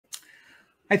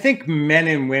I think men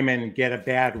and women get a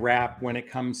bad rap when it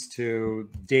comes to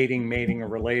dating, mating, or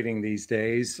relating these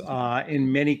days.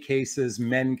 In many cases,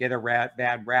 men get a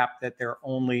bad rap that they're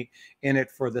only in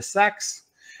it for the sex.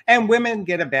 And women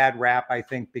get a bad rap, I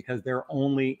think, because they're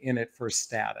only in it for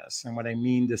status. And what I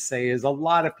mean to say is a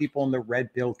lot of people in the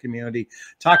red pill community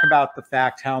talk about the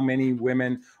fact how many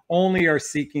women only are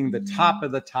seeking the top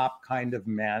of the top kind of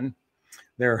men.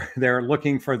 They're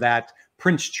looking for that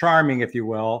Prince Charming, if you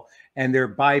will, and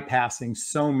they're bypassing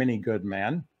so many good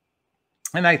men.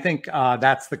 And I think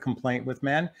that's the complaint with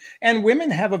men. And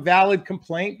women have a valid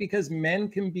complaint because men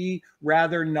can be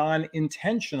rather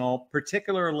non-intentional,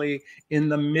 particularly in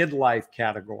the midlife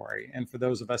category. And for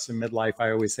those of us in midlife,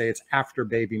 I always say it's after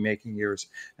baby making years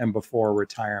and before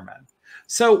retirement.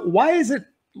 So why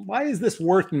is this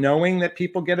worth knowing that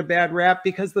people get a bad rap?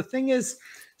 Because the thing is,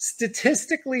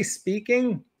 statistically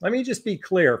speaking, let me just be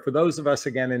clear for those of us,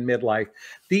 again, in midlife,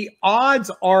 the odds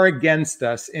are against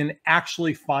us in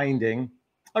actually finding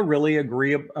a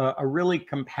really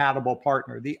compatible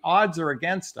partner. The odds are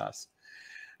against us.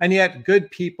 And yet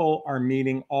good people are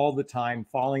meeting all the time,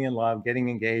 falling in love, getting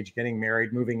engaged, getting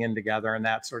married, moving in together, and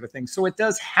that sort of thing. So it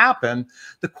does happen.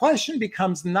 The question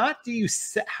becomes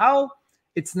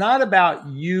it's not about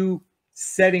you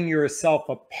setting yourself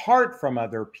apart from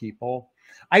other people.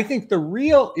 I think the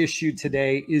real issue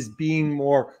today is being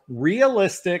more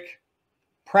realistic,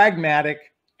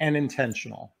 pragmatic, and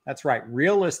intentional. That's right,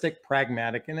 realistic,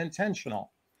 pragmatic, and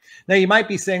intentional. Now, you might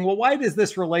be saying, well, why does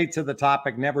this relate to the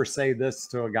topic, never say this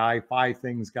to a guy, 5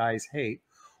 things guys hate?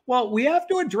 Well, we have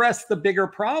to address the bigger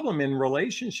problem in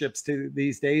relationships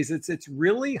these days. It's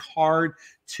really hard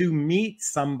to meet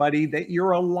somebody that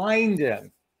you're aligned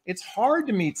in. It's hard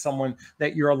to meet someone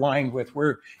that you're aligned with,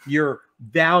 where your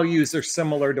values are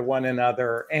similar to one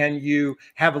another and you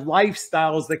have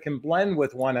lifestyles that can blend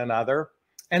with one another.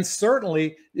 And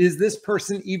certainly, is this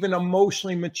person even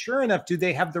emotionally mature enough? Do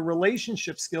they have the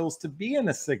relationship skills to be in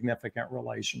a significant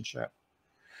relationship?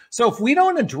 So if we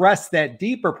don't address that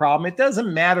deeper problem, it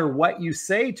doesn't matter what you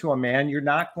say to a man, you're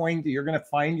going to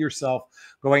find yourself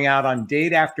going out on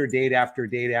date after date after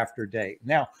date after date.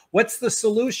 Now, what's the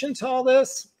solution to all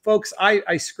this? Folks,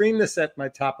 I scream this at my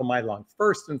top of my lungs.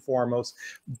 First and foremost,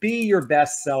 be your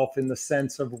best self in the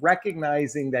sense of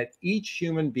recognizing that each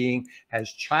human being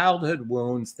has childhood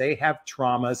wounds, they have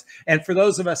traumas. And for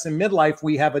those of us in midlife,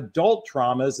 we have adult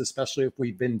traumas, especially if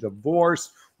we've been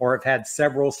divorced or have had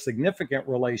several significant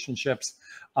relationships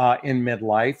in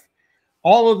midlife.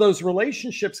 All of those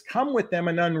relationships come with them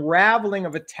an unraveling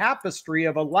of a tapestry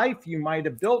of a life you might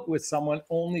have built with someone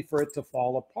only for it to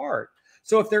fall apart.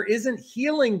 So if there isn't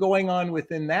healing going on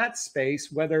within that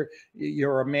space, whether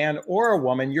you're a man or a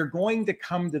woman, you're going to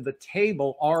come to the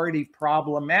table already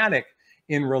problematic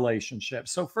in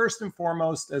relationships. So first and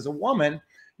foremost, as a woman,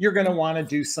 you're going to want to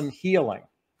do some healing.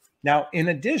 Now, in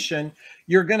addition,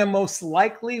 you're going to most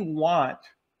likely want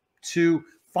to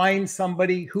find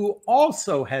somebody who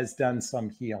also has done some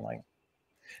healing.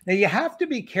 Now, you have to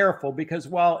be careful because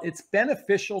while it's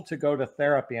beneficial to go to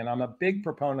therapy, and I'm a big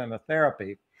proponent of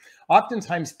therapy,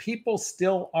 oftentimes people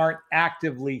still aren't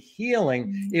actively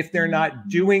healing if they're not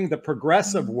doing the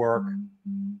progressive work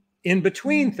in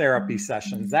between therapy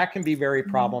sessions. That can be very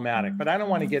problematic, but I don't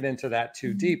want to get into that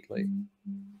too deeply.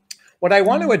 What I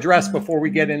want to address before we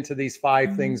get into these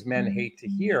 5 things men hate to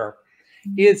hear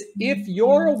is if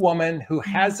you're a woman who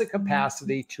has a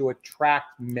capacity to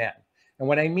attract men, and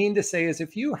what I mean to say is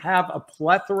if you have a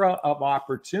plethora of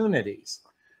opportunities,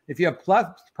 if you have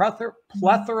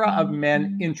plethora of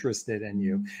men interested in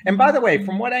you. And by the way,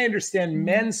 from what I understand,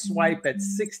 men swipe at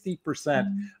 60%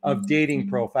 of dating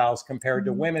profiles compared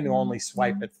to women who only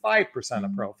swipe at 5%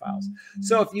 of profiles.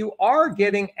 So if you are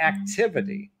getting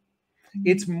activity,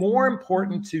 it's more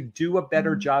important to do a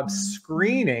better job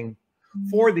screening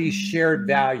for these shared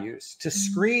values, to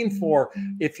screen for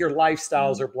if your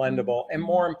lifestyles are blendable, and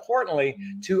more importantly,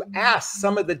 to ask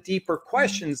some of the deeper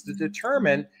questions to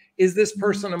determine, is this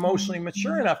person emotionally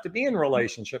mature enough to be in a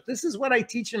relationship? This is what I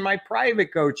teach in my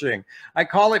private coaching. I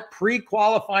call it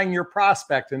pre-qualifying your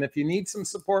prospect. And if you need some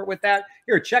support with that,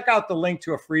 here, check out the link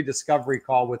to a free discovery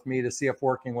call with me to see if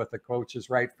working with a coach is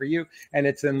right for you. And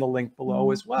it's in the link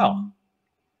below as well.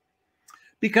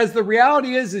 Because the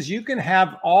reality is you can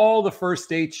have all the first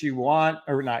dates you want,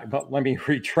 or not, but let me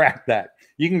retract that.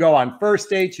 You can go on first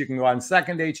dates, you can go on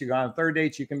second dates, you can go on third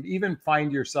dates, you can even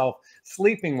find yourself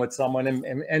sleeping with someone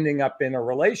and ending up in a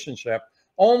relationship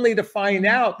only to find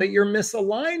out that you're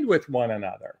misaligned with one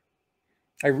another.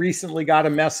 I recently got a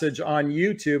message on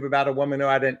YouTube about a woman who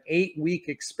had an 8-week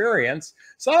experience,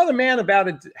 saw the man about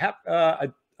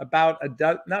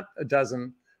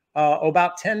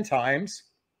 10 times,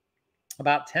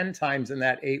 about 10 times in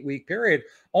that 8-week period,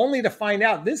 only to find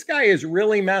out this guy is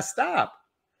really messed up.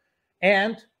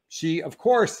 And she, of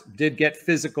course, did get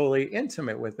physically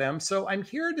intimate with them. So I'm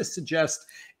here to suggest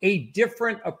a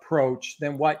different approach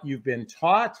than what you've been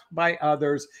taught by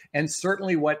others, and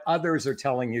certainly what others are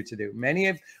telling you to do. Many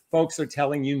of folks are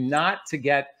telling you not to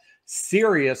get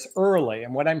serious early.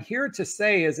 And what I'm here to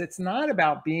say is it's not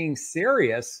about being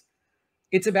serious.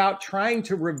 It's about trying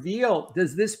to reveal,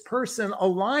 does this person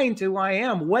align to who I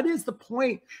am? What is the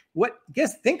point?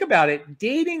 Think about it.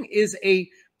 Dating is a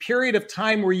period of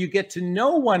time where you get to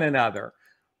know one another.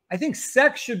 I think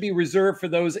sex should be reserved for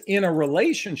those in a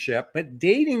relationship, but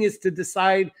dating is to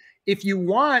decide if you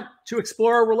want to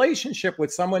explore a relationship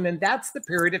with someone, and that's the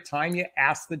period of time you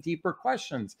ask the deeper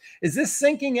questions. Is this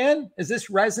sinking in? Is this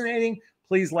resonating?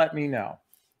 Please let me know.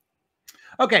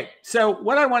 Okay, so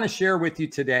what I want to share with you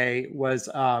today was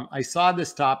I saw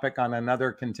this topic on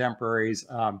another contemporary's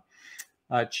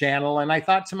channel, and I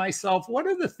thought to myself, what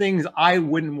are the things I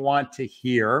wouldn't want to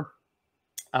hear,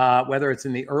 whether it's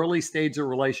in the early stage of a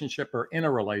relationship or in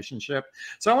a relationship?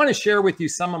 So I want to share with you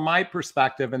some of my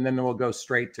perspective, and then we'll go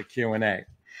straight to Q&A.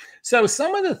 So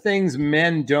some of the things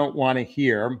men don't want to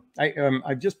hear,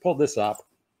 I've just pulled this up.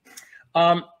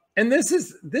 And this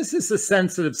is a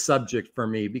sensitive subject for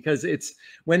me, because it's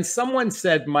when someone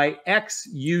said, my ex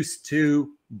used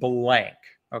to blank.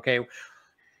 Okay.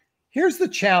 Here's the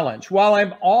challenge. While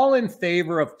I'm all in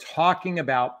favor of talking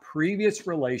about previous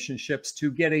relationships to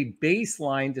get a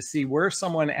baseline to see where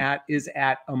someone is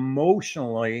at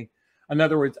emotionally, in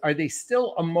other words, are they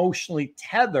still emotionally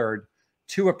tethered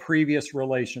to a previous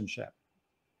relationship?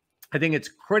 I think it's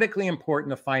critically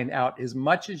important to find out as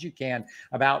much as you can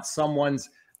about someone's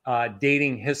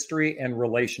dating history and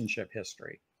relationship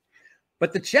history.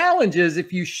 But the challenge is,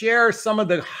 if you share some of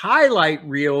the highlight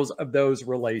reels of those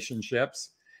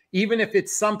relationships, even if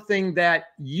it's something that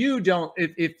you don't,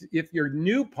 if your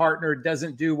new partner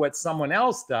doesn't do what someone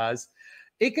else does,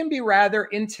 it can be rather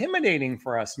intimidating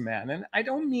for us men. And I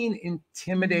don't mean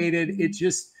intimidated. It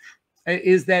just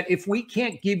is that if we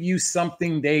can't give you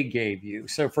something they gave you.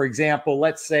 So for example,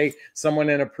 let's say someone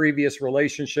in a previous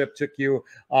relationship took you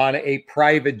on a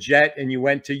private jet and you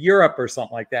went to Europe or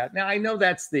something like that. Now, I know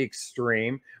that's the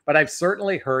extreme, but I've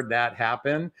certainly heard that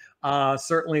happen.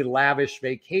 Certainly lavish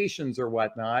vacations or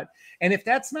whatnot. And if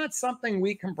that's not something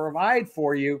we can provide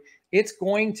for you, it's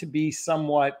going to be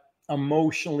somewhat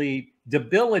emotionally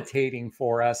debilitating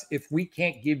for us if we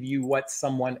can't give you what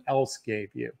someone else gave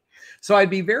you. So I'd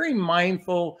be very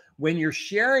mindful when you're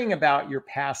sharing about your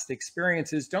past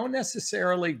experiences. Don't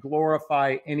necessarily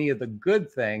glorify any of the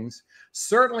good things.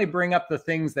 Certainly bring up the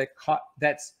things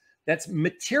that's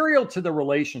material to the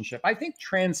relationship. I think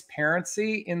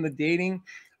transparency in the dating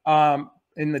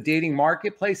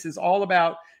marketplace is all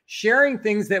about sharing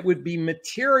things that would be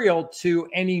material to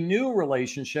any new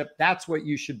relationship. That's what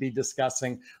you should be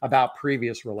discussing about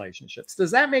previous relationships. Does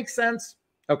that make sense?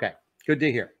 Okay, good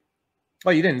to hear.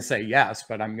 Well, you didn't say yes,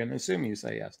 but I'm going to assume you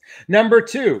say yes. Number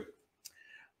two,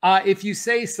 if you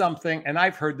say something, and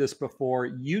I've heard this before,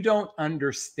 you don't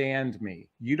understand me.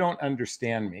 You don't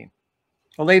understand me.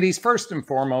 Well, ladies, first and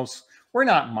foremost, we're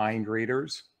not mind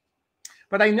readers.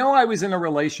 But I know I was in a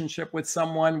relationship with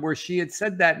someone where she had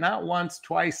said that not once,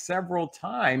 twice, several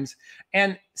times.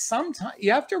 And sometimes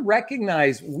you have to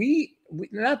recognize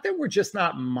not that we're just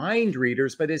not mind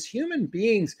readers, but as human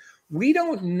beings, we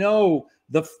don't know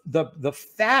the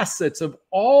facets of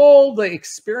all the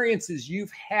experiences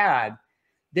you've had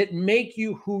that make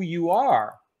you who you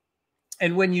are.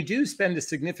 And when you do spend a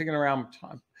significant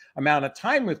amount of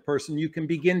time with a person, you can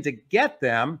begin to get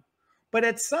them. But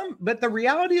the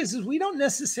reality is we don't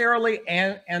necessarily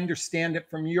understand it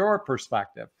from your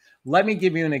perspective. Let me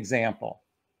give you an example.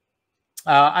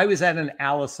 I was at an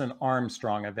Alison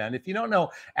Armstrong event. If you don't know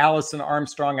Alison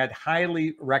Armstrong, I'd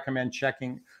highly recommend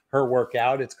checking her work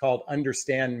out. It's called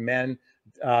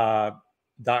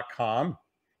understandmen.com.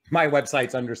 My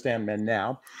website's Understand Men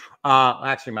Now.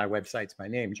 Actually, my website's my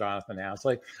name, Jonathan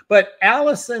Asley. But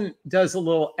Alison does a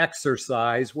little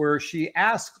exercise where she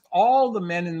asks all the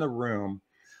men in the room,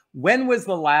 when was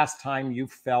the last time you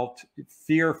felt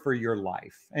fear for your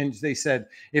life? And they said,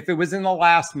 if it was in the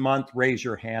last month, raise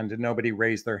your hand. And nobody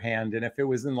raised their hand. And if it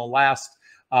was in the last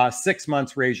 6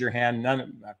 months, raise your hand.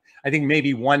 I think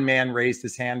maybe one man raised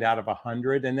his hand out of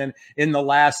 100. And then in the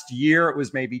last year, it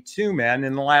was maybe 2 men.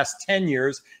 In the last 10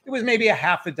 years, it was maybe a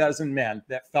half a dozen men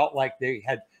that felt like they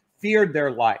had feared their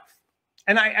life.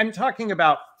 And I'm talking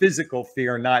about physical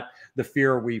fear, not the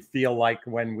fear we feel like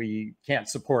when we can't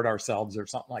support ourselves or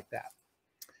something like that.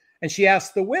 And she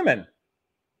asked the women,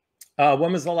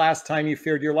 when was the last time you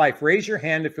feared your life? Raise your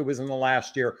hand if it was in the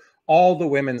last year. all the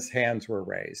women's hands were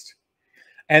raised.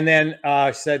 And then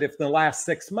said, if in the last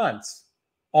 6 months,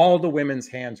 all the women's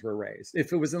hands were raised.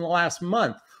 If it was in the last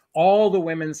month, all the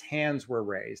women's hands were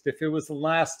raised. If it was the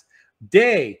last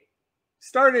day,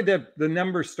 the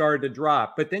numbers started to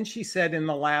drop. But then she said in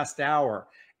the last hour,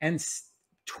 and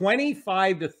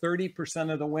 25 to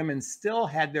 30% of the women still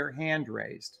had their hand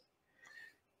raised.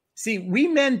 See, we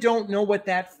men don't know what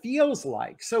that feels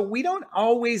like. So we don't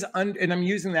always, and I'm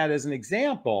using that as an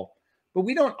example, but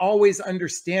we don't always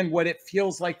understand what it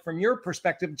feels like from your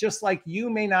perspective, just like you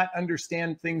may not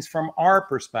understand things from our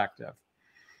perspective.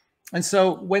 And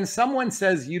so when someone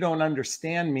says you don't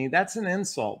understand me, that's an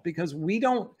insult, because we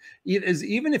don't,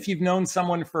 even if you've known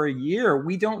someone for a year,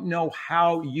 we don't know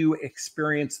how you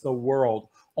experience the world.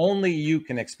 Only you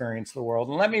can experience the world.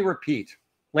 And let me repeat,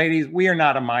 ladies, we are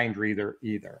not a mind reader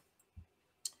either.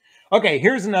 Okay,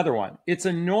 here's another one. It's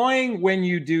annoying when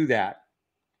you do that.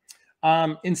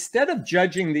 Instead of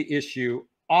judging the issue,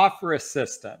 offer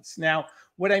assistance. Now,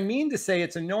 what I mean to say,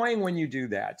 it's annoying when you do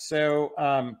that. So,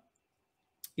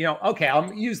 okay,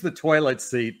 I'll use the toilet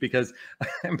seat because,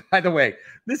 and by the way,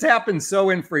 this happens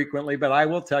so infrequently, but I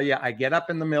will tell you, I get up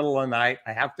in the middle of the night,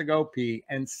 I have to go pee,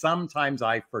 and sometimes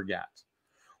I forget.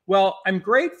 Well, I'm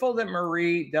grateful that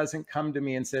Marie doesn't come to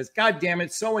me and says, God damn,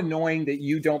 it's so annoying that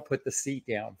you don't put the seat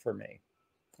down for me.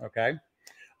 Okay.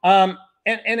 And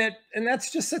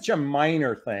that's just such a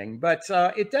minor thing, but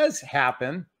it does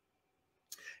happen.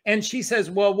 And she says,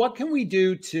 well, what can we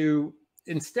do to,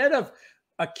 instead of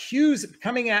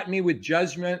coming at me with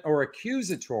judgment or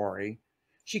accusatory,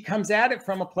 she comes at it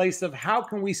from a place of, how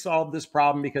can we solve this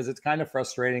problem? Because it's kind of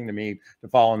frustrating to me to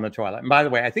fall in the toilet. And by the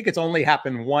way, I think it's only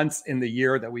happened once in the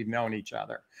year that we've known each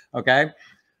other. Okay.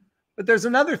 But there's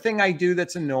another thing I do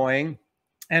that's annoying.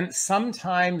 And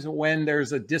sometimes when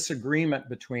there's a disagreement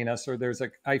between us, or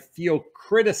I feel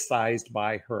criticized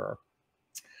by her,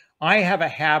 I have a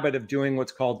habit of doing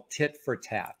what's called tit for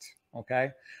tat.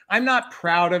 Okay. I'm not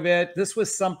proud of it. This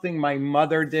was something my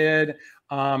mother did.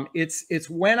 It's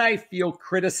when I feel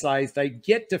criticized, I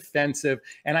get defensive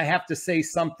and I have to say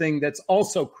something that's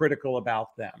also critical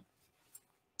about them.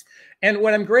 And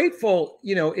what I'm grateful,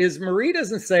 is Marie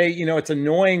doesn't say, it's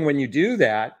annoying when you do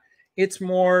that. It's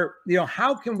more,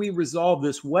 how can we resolve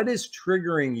this? What is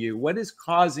triggering you? What is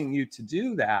causing you to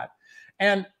do that?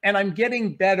 And I'm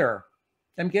getting better.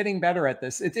 I'm getting better at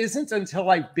this. It isn't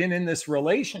until I've been in this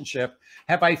relationship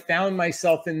have I found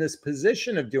myself in this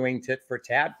position of doing tit for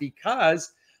tat,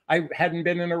 because I hadn't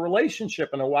been in a relationship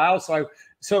in a while.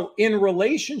 So in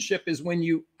relationship is when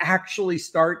you actually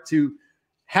start to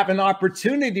have an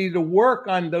opportunity to work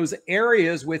on those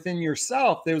areas within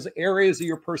yourself, those areas of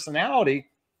your personality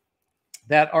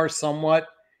that are somewhat,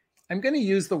 I'm going to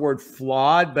use the word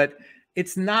flawed, but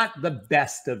it's not the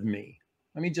best of me.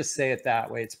 Let me just say it that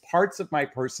way. It's parts of my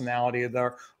personality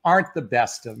that aren't the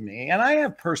best of me. And I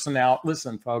have personality.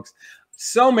 Listen, folks,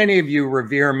 so many of you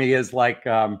revere me as like,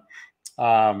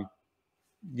 the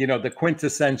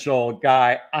quintessential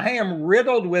guy. I am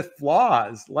riddled with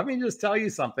flaws. Let me just tell you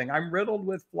something. I'm riddled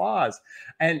with flaws.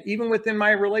 And even within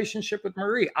my relationship with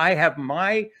Marie, I have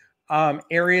my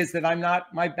areas that I'm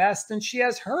not my best, and she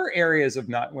has her areas of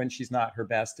not when she's not her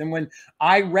best. And when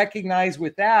I recognize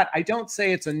with that, I don't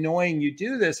say it's annoying you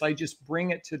do this. I just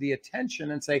bring it to the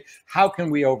attention and say, how can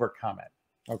we overcome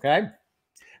it? Okay.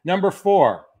 Number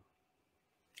 4.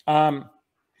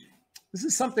 This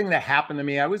is something that happened to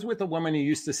me. I was with a woman who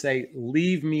used to say,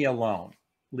 leave me alone.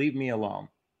 Leave me alone.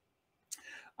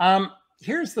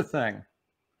 Here's the thing.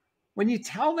 When you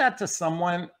tell that to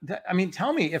someone,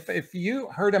 tell me if you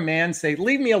heard a man say,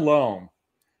 leave me alone,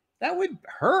 that would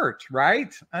hurt,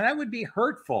 right? And that would be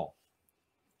hurtful.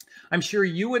 I'm sure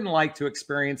you wouldn't like to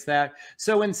experience that.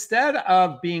 So instead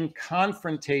of being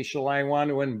confrontational, I want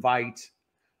to invite,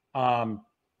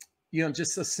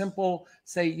 just a simple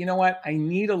say, you know what, I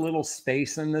need a little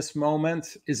space in this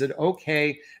moment. Is it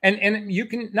okay? And you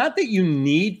can, not that you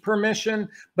need permission,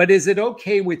 but is it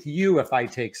okay with you if I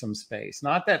take some space?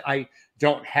 Not that I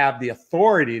don't have the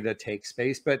authority to take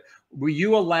space, but will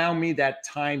you allow me that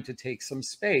time to take some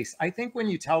space? I think when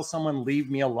you tell someone, leave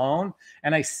me alone,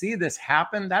 and I see this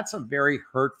happen, that's a very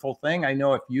hurtful thing. I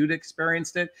know if you'd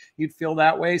experienced it, you'd feel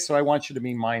that way. So I want you to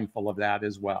be mindful of that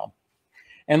as well.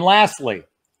 And lastly,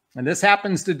 and this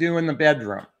happens to do in the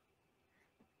bedroom,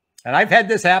 and I've had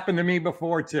this happen to me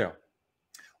before too.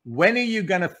 When are you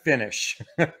going to finish?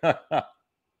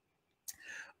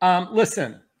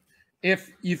 Listen,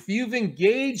 if you've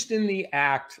engaged in the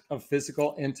act of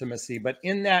physical intimacy, but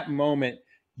in that moment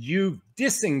you've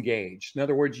disengaged, in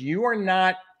other words, you are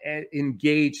not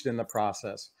engaged in the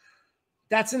process,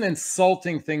 that's an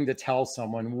insulting thing to tell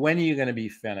someone. When are you going to be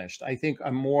finished? I think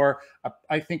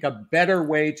a better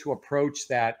way to approach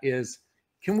that is,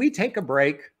 can we take a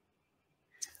break?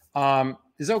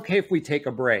 Is it okay if we take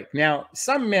a break? Now,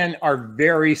 some men are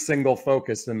very single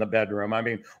focused in the bedroom. I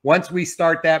mean, once we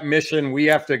start that mission, we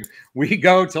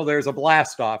go till there's a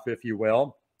blast off, if you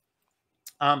will.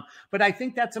 But I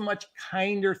think that's a much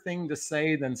kinder thing to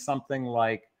say than something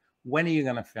like, when are you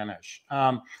going to finish?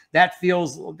 That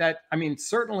feels that, I mean,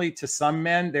 certainly to some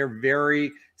men, they're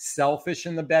very selfish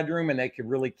in the bedroom and they could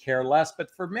really care less.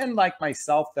 But for men like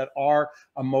myself that are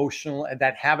emotional,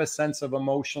 that have a sense of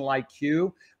emotional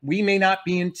IQ, we may not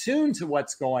be in tune to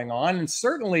what's going on. And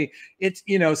certainly it's,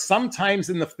 you know,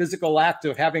 sometimes in the physical act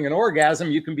of having an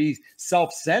orgasm, you can be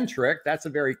self-centric. That's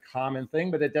a very common thing,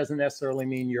 but it doesn't necessarily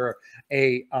mean you're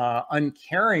a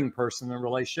uncaring person in a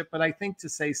relationship. But I think to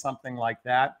say something like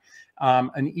that,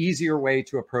 an easier way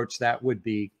to approach that would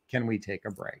be, can we take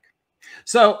a break?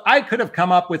 So I could have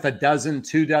come up with a dozen,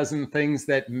 24 things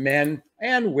that men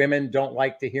and women don't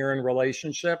like to hear in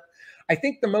relationship. I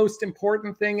think the most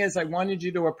important thing is I wanted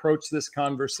you to approach this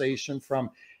conversation from,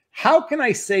 how can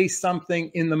I say something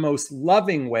in the most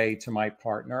loving way to my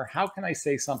partner? How can I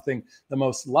say something the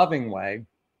most loving way?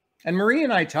 And Marie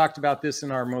and I talked about this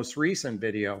in our most recent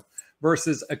video,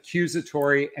 versus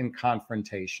accusatory and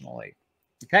confrontationally.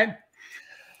 Okay.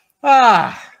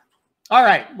 All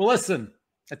right. Well, listen,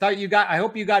 I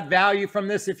hope you got value from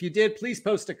this. If you did, please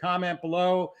post a comment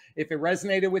below. If it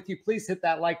resonated with you, please hit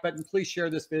that like button. Please share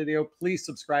this video. Please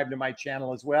subscribe to my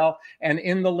channel as well. And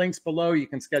in the links below, you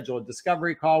can schedule a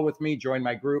discovery call with me, join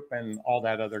my group, and all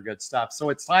that other good stuff. So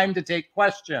it's time to take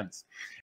questions.